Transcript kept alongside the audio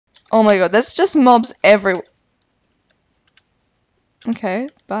Oh my god, that's just mobs everywhere. Okay,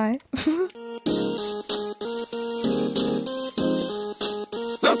 bye.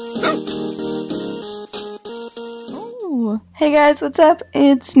 Ooh. Hey guys, what's up?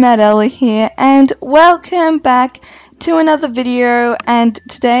 It's Madella here, and welcome back to another video. And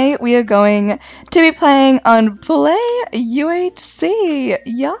today we are going to be playing on Play UHC.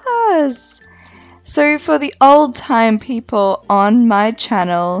 Yes! So for the old time people on my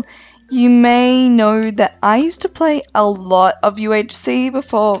channel, you may know that I used to play a lot of UHC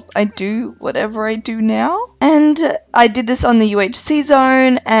before I do whatever I do now. And I did this on the UHC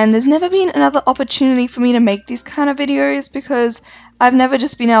zone, and there's never been another opportunity for me to make these kind of videos because I've never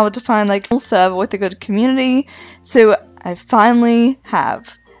just been able to find like a server with a good community. So I finally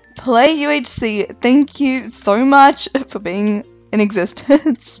have. Play UHC, thank you so much for being in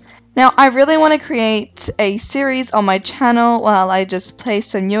existence. Now, I really want to create a series on my channel while I just play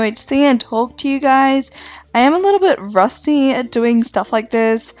some UHC and talk to you guys. I am a little bit rusty at doing stuff like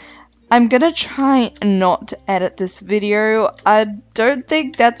this. I'm gonna try not to edit this video. I don't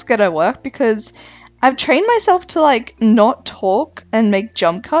think that's gonna work because I've trained myself to like not talk and make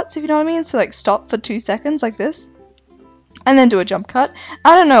jump cuts, if you know what I mean. So like stop for 2 seconds like this and then do a jump cut.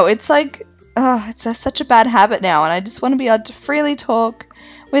 I don't know, it's like, it's such a bad habit now, and I just want to be able to freely talk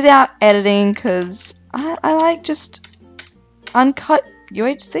without editing, because I like just uncut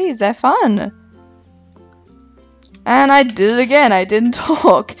UHCs, they're fun. And I did it again, I didn't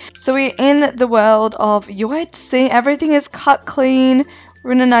talk. So we're in the world of UHC, everything is cut clean,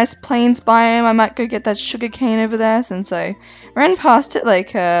 we're in a nice plains biome. I might go get that sugarcane over there since I ran past it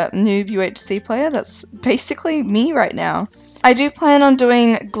like a noob UHC player. That's basically me right now. I do plan on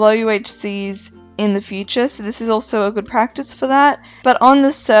doing glow UHCs in the future, so this is also a good practice for that. But on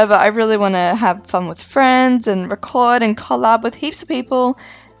this server, I really want to have fun with friends and record and collab with heaps of people.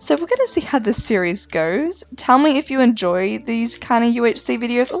 So we're going to see how this series goes. Tell me if you enjoy these kind of UHC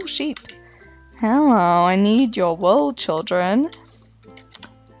videos. Oh, sheep. Hello, I need your wool, children.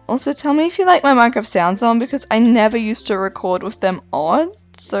 Also, tell me if you like my Minecraft sounds on, because I never used to record with them on.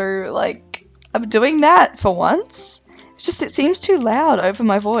 So, like, I'm doing that for once. It's just, it seems too loud over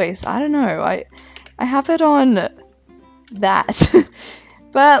my voice. I don't know. I have it on that.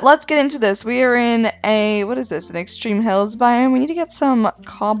 But let's get into this. We are in a, what is this? An extreme hills biome. We need to get some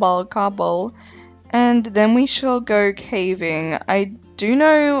cobble. And then we shall go caving. I do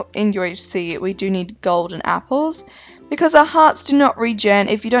know in UHC we do need golden apples, because our hearts do not regen.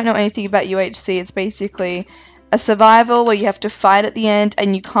 If you don't know anything about UHC, it's basically a survival where you have to fight at the end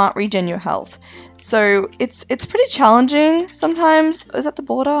and you can't regen your health. So it's pretty challenging sometimes. Is that the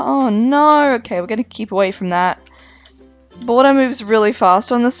border? Oh no, okay, we're gonna keep away from that. Border moves really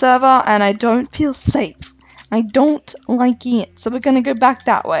fast on the server and I don't feel safe. I don't like it, so we're gonna go back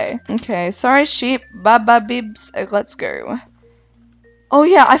that way. Okay, sorry sheep, bye bibs, let's go. Oh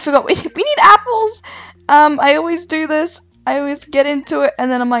yeah, I forgot, we need apples! I always do this, I always get into it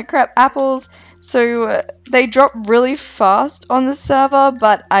and then I'm like, crap, apples. So they drop really fast on the server,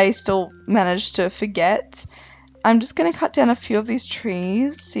 but I still managed to forget. I'm just going to cut down a few of these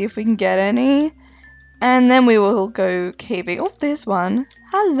trees, see if we can get any. And then we will go caving. Oh, there's one.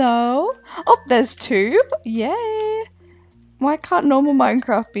 Hello. Oh, there's two. Yay. Why can't normal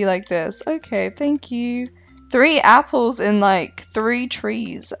Minecraft be like this? Okay, thank you. 3 apples in like 3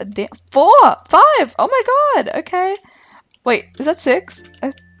 trees. 4, 5. Oh my god. Okay. Wait, is that 6?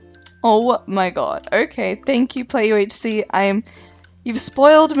 Oh my god. Okay, thank you, Play UHC. You've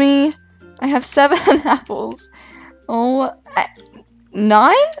spoiled me. I have 7 apples. Oh,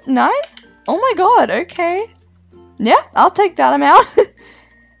 9? 9? Oh my god, okay. Yeah, I'll take that amount.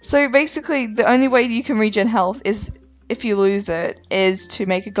 So basically, the only way you can regen health is, if you lose it, is to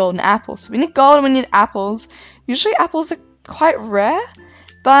make a golden apple. So we need gold and we need apples. Usually apples are quite rare,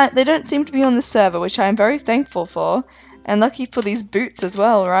 but they don't seem to be on the server, which I am very thankful for. And lucky for these boots as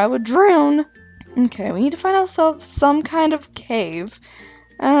well, or I would drown. Okay, we need to find ourselves some kind of cave.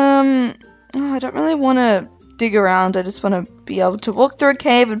 I don't really want to dig around. I just want to be able to walk through a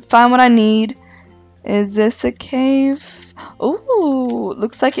cave and find what I need. Is this a cave? Ooh,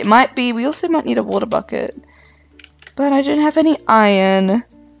 looks like it might be. We also might need a water bucket. But I don't have any iron.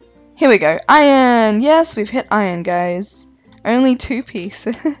 Here we go. Iron! Yes, we've hit iron, guys. Only 2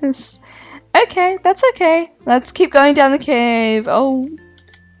 pieces. Okay, that's okay. Let's keep going down the cave. Oh,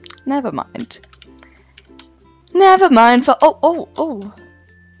 never mind. Never mind for, oh.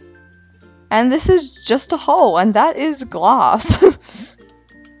 And this is just a hole, and that is glass.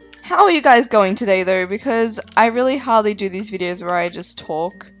 How are you guys going today, though? Because I really hardly do these videos where I just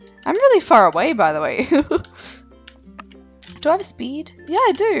talk. I'm really far away, by the way. Do I have speed? Yeah,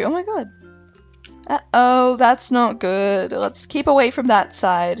 I do. Oh my god. Uh-oh, that's not good. Let's keep away from that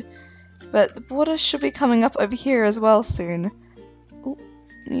side. But the water should be coming up over here as well soon. Oh,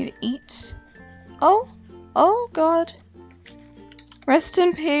 need to eat. Oh, oh god. Rest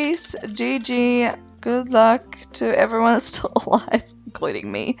in peace, GG. Good luck to everyone that's still alive,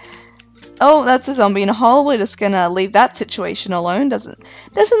 including me. Oh, that's a zombie in a hole. We're just gonna leave that situation alone. Doesn't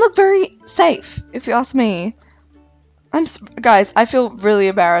look very safe, if you ask me. Guys, I feel really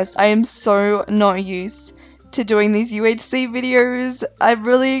embarrassed. I am so not used to doing these UHC videos. I'm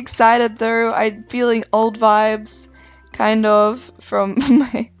really excited though. I'm feeling old vibes, kind of, from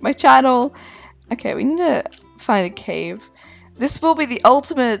my channel. Okay, we need to find a cave. This will be the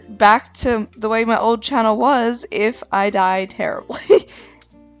ultimate back to the way my old channel was if I die terribly.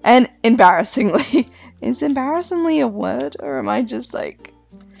 And embarrassingly. Is embarrassingly a word, or am I just like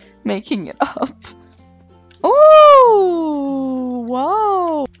making it up? Oh,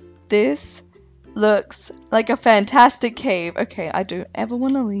 whoa. This looks like a fantastic cave. Okay, I don't ever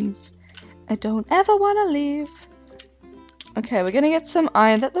want to leave. I don't ever want to leave. Okay, we're gonna get some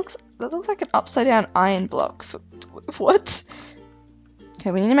iron. That looks like an upside down iron block. What?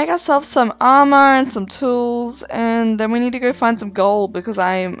 Okay, we need to make ourselves some armor and some tools, and then we need to go find some gold because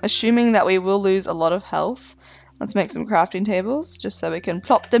I'm assuming that we will lose a lot of health. Let's make some crafting tables just so we can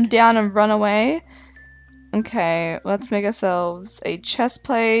plop them down and run away. Okay, let's make ourselves a chest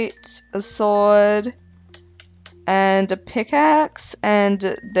plate, a sword, and a pickaxe, and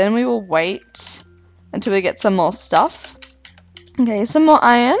then we will wait until we get some more stuff. Okay, some more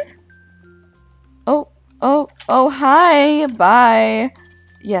iron. Oh, hi, bye.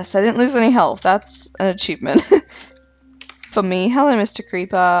 Yes, I didn't lose any health. That's an achievement. For me. Hello, Mr.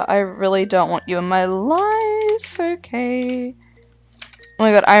 Creeper. I really don't want you in my life. Okay. Oh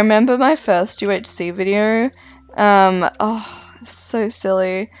my god, I remember my first UHC video. Oh, so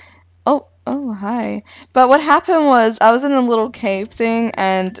silly. Oh, hi. But what happened was, I was in a little cave thing,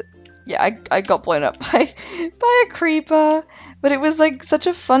 and yeah, I got blown up by a creeper. But it was like such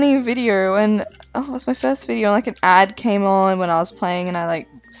a funny video, and oh, it was my first video, and like an ad came on when I was playing, and I like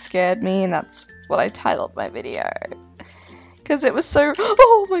scared me, and that's what I titled my video. Because it was so,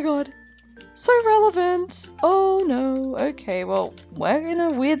 oh my god, so relevant. Oh no, okay, well, we're in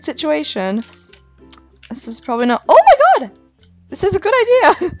a weird situation. This is probably not, oh my god, this is a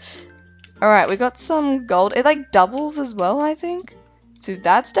good idea. Alright, we got some gold. It like doubles as well, I think. So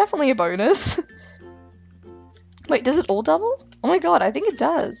that's definitely a bonus. Wait, does it all double? Oh my god, I think it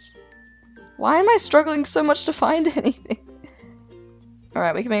does. Why am I struggling so much to find anything?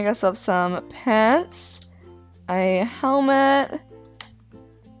 Alright, we can make ourselves some pants, a helmet,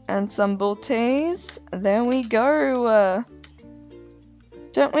 and some booties. There we go.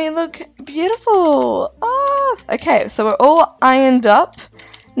 Don't we look beautiful? Oh, okay, so we're all ironed up.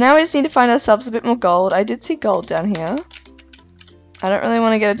 Now we just need to find ourselves a bit more gold. I did see gold down here. I don't really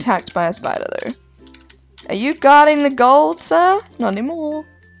want to get attacked by a spider though. Are you guarding the gold, sir? Not anymore.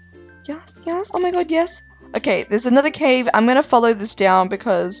 Yes, yes. Oh my god, yes. Okay, there's another cave. I'm gonna follow this down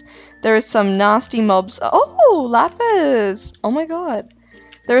because there is some nasty mobs. Oh, lapis. Oh my god.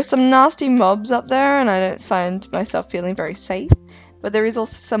 There are some nasty mobs up there, and I don't find myself feeling very safe. But there is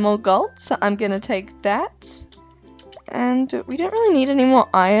also some more gold, so I'm gonna take that. And we don't really need any more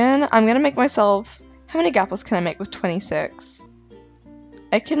iron. I'm gonna make myself... How many gapples can I make with 26?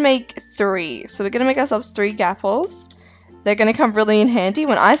 I can make 3. So we're gonna make ourselves 3 gapples. They're gonna come really in handy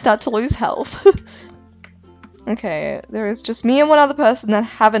when I start to lose health. Okay, there is just me and one other person that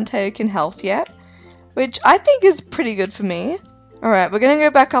haven't taken health yet, which I think is pretty good for me. Alright, we're gonna go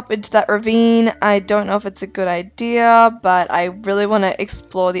back up into that ravine. I don't know if it's a good idea, but I really want to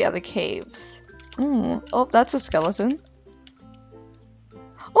explore the other caves. Oh, that's a skeleton.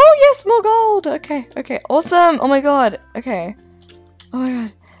 Oh yes, more gold! Okay, okay, awesome! Oh my god, okay. Oh my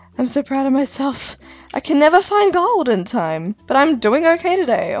god, I'm so proud of myself. I can never find gold in time, but I'm doing okay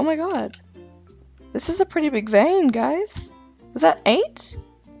today. Oh my god. This is a pretty big vein, guys. Was that 8?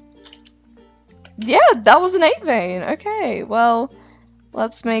 Yeah, that was an 8 vein. Okay, well,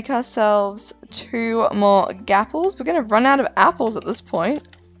 let's make ourselves 2 more gapples. We're gonna run out of apples at this point.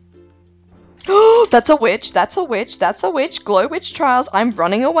 Oh, that's a witch, that's a witch, that's a witch. Glow witch trials, I'm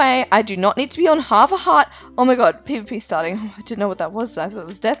running away. I do not need to be on half a heart. Oh my god, PvP starting. Oh, I didn't know what that was. I thought it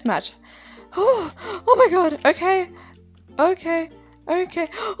was deathmatch. Oh my god, okay. Okay, okay.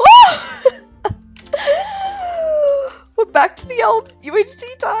 Oh! We're back to the old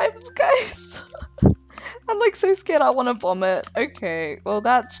UHC times, guys. I'm like so scared I want to vomit. Okay, well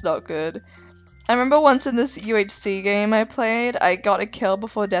that's not good. I remember once in this UHC game I played, I got a kill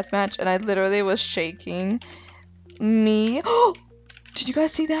before deathmatch and I literally was shaking. me. Did you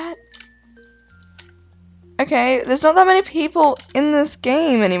guys see that? Okay, there's not that many people in this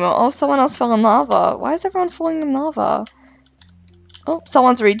game anymore. Oh, someone else fell in lava. Why is everyone falling in lava? Oh,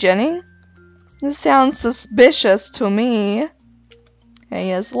 someone's regenning. This sounds suspicious to me. Okay,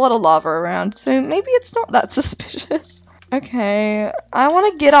 yeah, there's a lot of lava around, so maybe it's not that suspicious. Okay, I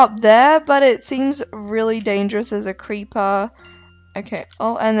want to get up there, but it seems really dangerous as a creeper. Okay,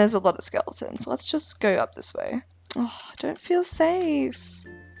 oh, and there's a lot of skeletons. Let's just go up this way. Oh, I don't feel safe.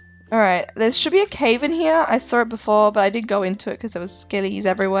 Alright, there should be a cave in here. I saw it before, but I did go into it because there was skellies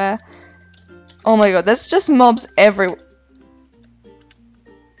everywhere. Oh my god, there's just mobs everywhere.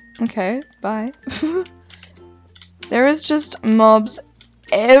 Okay, bye. There is just mobs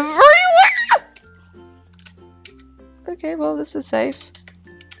everywhere! Okay, well, this is safe.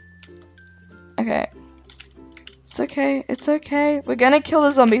 Okay. It's okay, it's okay. We're gonna kill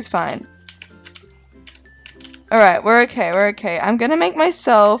the zombies fine. Alright, we're okay, we're okay. I'm gonna make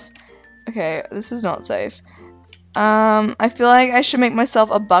myself... Okay, this is not safe. I feel like I should make myself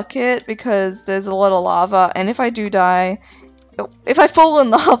a bucket because there's a lot of lava, and if I do die... If I fall in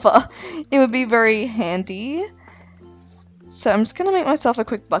lava, it would be very handy. So I'm just gonna make myself a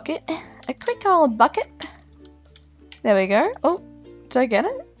quick bucket. A quick old bucket. There we go. Oh, did I get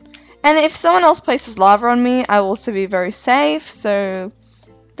it? And if someone else places lava on me, I will also be very safe, so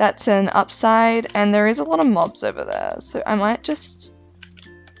that's an upside. And there is a lot of mobs over there, so I might just...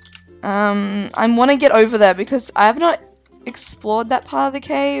 I want to get over there because I have not explored that part of the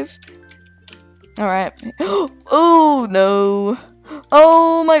cave. Alright. Oh, no.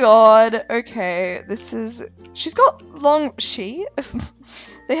 Oh my god. Okay, this is... She's got long...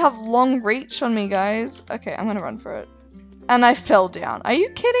 They have long reach on me, guys. Okay, I'm gonna run for it. And I fell down. Are you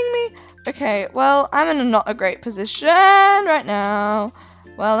kidding me? Okay, well, I'm in a not a great position right now.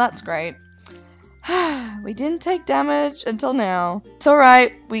 Well, that's great. We didn't take damage until now. It's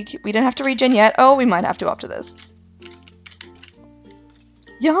alright. We don't have to regen yet. Oh, we might have to after this.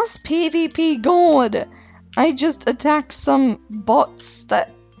 Yes, PvP god! I just attacked some bots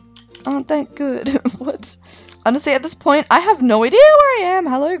that aren't that good. What? Honestly, at this point, I have no idea where I am.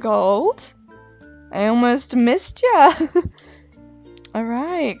 Hello, gold. I almost missed ya.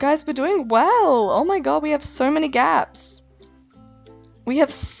 Alright, guys, we're doing well. Oh my god, we have so many gaps. We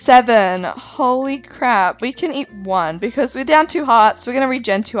have 7. Holy crap. We can eat 1 because we're down 2 hearts. We're going to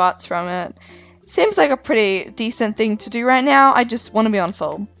regen 2 hearts from it. Seems like a pretty decent thing to do right now. I just want to be on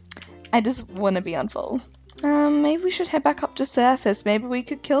full. I just want to be on full. Maybe we should head back up to surface. Maybe we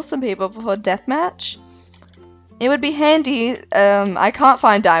could kill some people before deathmatch. It would be handy. I can't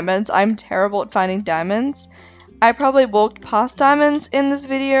find diamonds. I'm terrible at finding diamonds. I probably walked past diamonds in this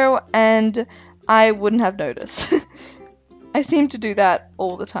video and I wouldn't have noticed. I seem to do that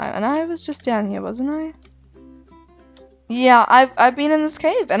all the time. And I was just down here, wasn't I? Yeah, I've been in this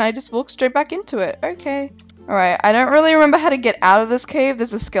cave and I just walked straight back into it. Okay. Alright, I don't really remember how to get out of this cave.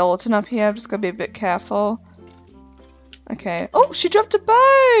 There's a skeleton up here. I'm just gonna be a bit careful. Okay. Oh, she dropped a bow!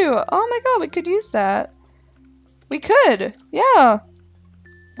 Oh my god, we could use that. We could! Yeah!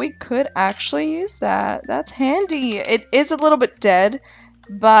 We could actually use that. That's handy. It is a little bit dead,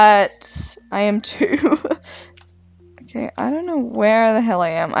 but I am too. Okay, I don't know where the hell I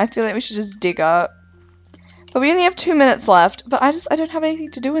am. I feel like we should just dig up. But we only have 2 minutes left, but I don't have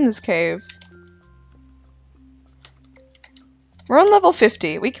anything to do in this cave. We're on level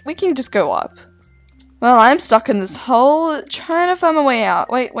 50. We can just go up. Well, I'm stuck in this hole, trying to find my way out.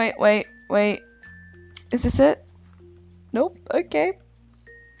 Wait. Is this it? Nope. Okay.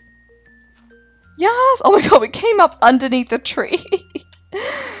 Yes! Oh my god, we came up underneath the tree.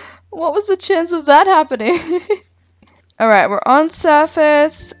 What was the chance of that happening? Alright, we're on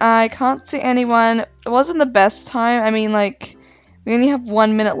surface. I can't see anyone. It wasn't the best time. I mean, like, we only have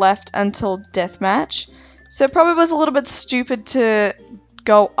 1 minute left until deathmatch. So it probably was a little bit stupid to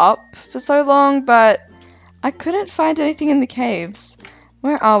go up for so long, but I couldn't find anything in the caves.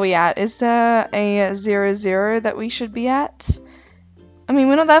 Where are we at? Is there a 0-0 that we should be at? I mean,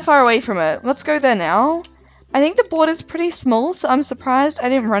 we're not that far away from it. Let's go there now. I think the board is pretty small, so I'm surprised I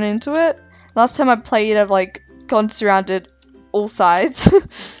didn't run into it. Last time I played, I've, like, gone surrounded all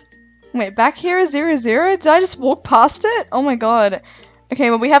sides. Wait, back here is 0-0? Did I just walk past it? Oh my god. Okay,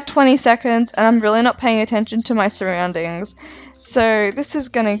 well, we have 20 seconds, and I'm really not paying attention to my surroundings. So, this is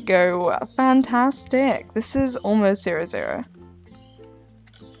gonna go fantastic. This is almost 0-0.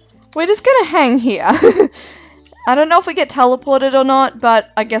 We're just gonna hang here. I don't know if we get teleported or not,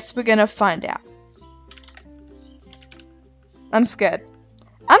 but I guess we're gonna find out. I'm scared.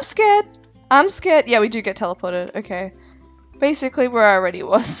 I'm scared. I'm scared. Yeah, we do get teleported. Okay. Basically where I already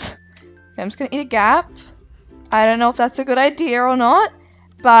was. Okay, I'm just gonna eat a gap. I don't know if that's a good idea or not,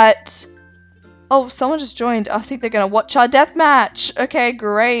 but... Oh, someone just joined. I think they're gonna watch our death match. Okay,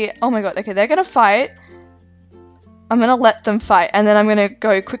 great. Oh my god, okay, they're gonna fight. I'm gonna let them fight, and then I'm gonna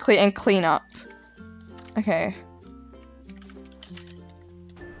go quickly and clean up. Okay.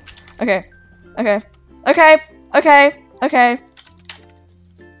 Okay. Okay. Okay. Okay. Okay.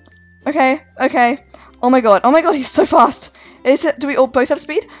 Okay. Okay. Oh my god, he's so fast. Do we all both have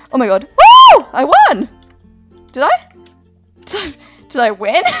speed? Oh my god. Woo! I won! Did I? Did I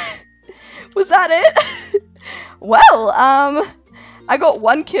win? Was that it? Well, I got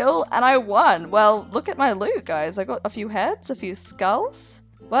 1 kill and I won. Well, look at my loot, guys. I got a few heads, a few skulls.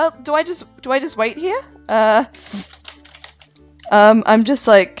 Well, do I just wait here? I'm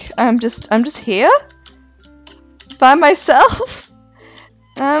just here by myself.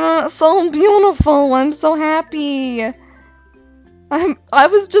 I'm so beautiful. I'm so happy. I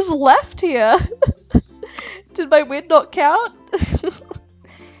was just left here. Did my win not count?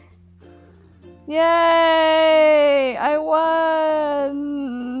 Yay! I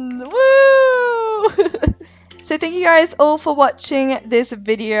won! Woo! So thank you guys all for watching this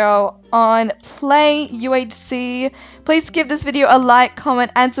video on Play UHC. Please give this video a like,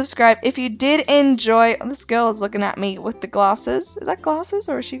 comment, and subscribe if you did enjoy. Oh, this girl is looking at me with the glasses. Is that glasses,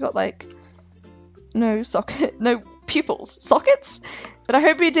 or has she got like no pupils? Sockets? But I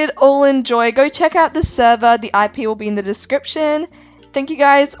hope you did all enjoy. Go check out the server. The IP will be in the description. Thank you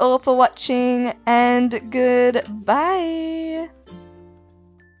guys all for watching, and goodbye.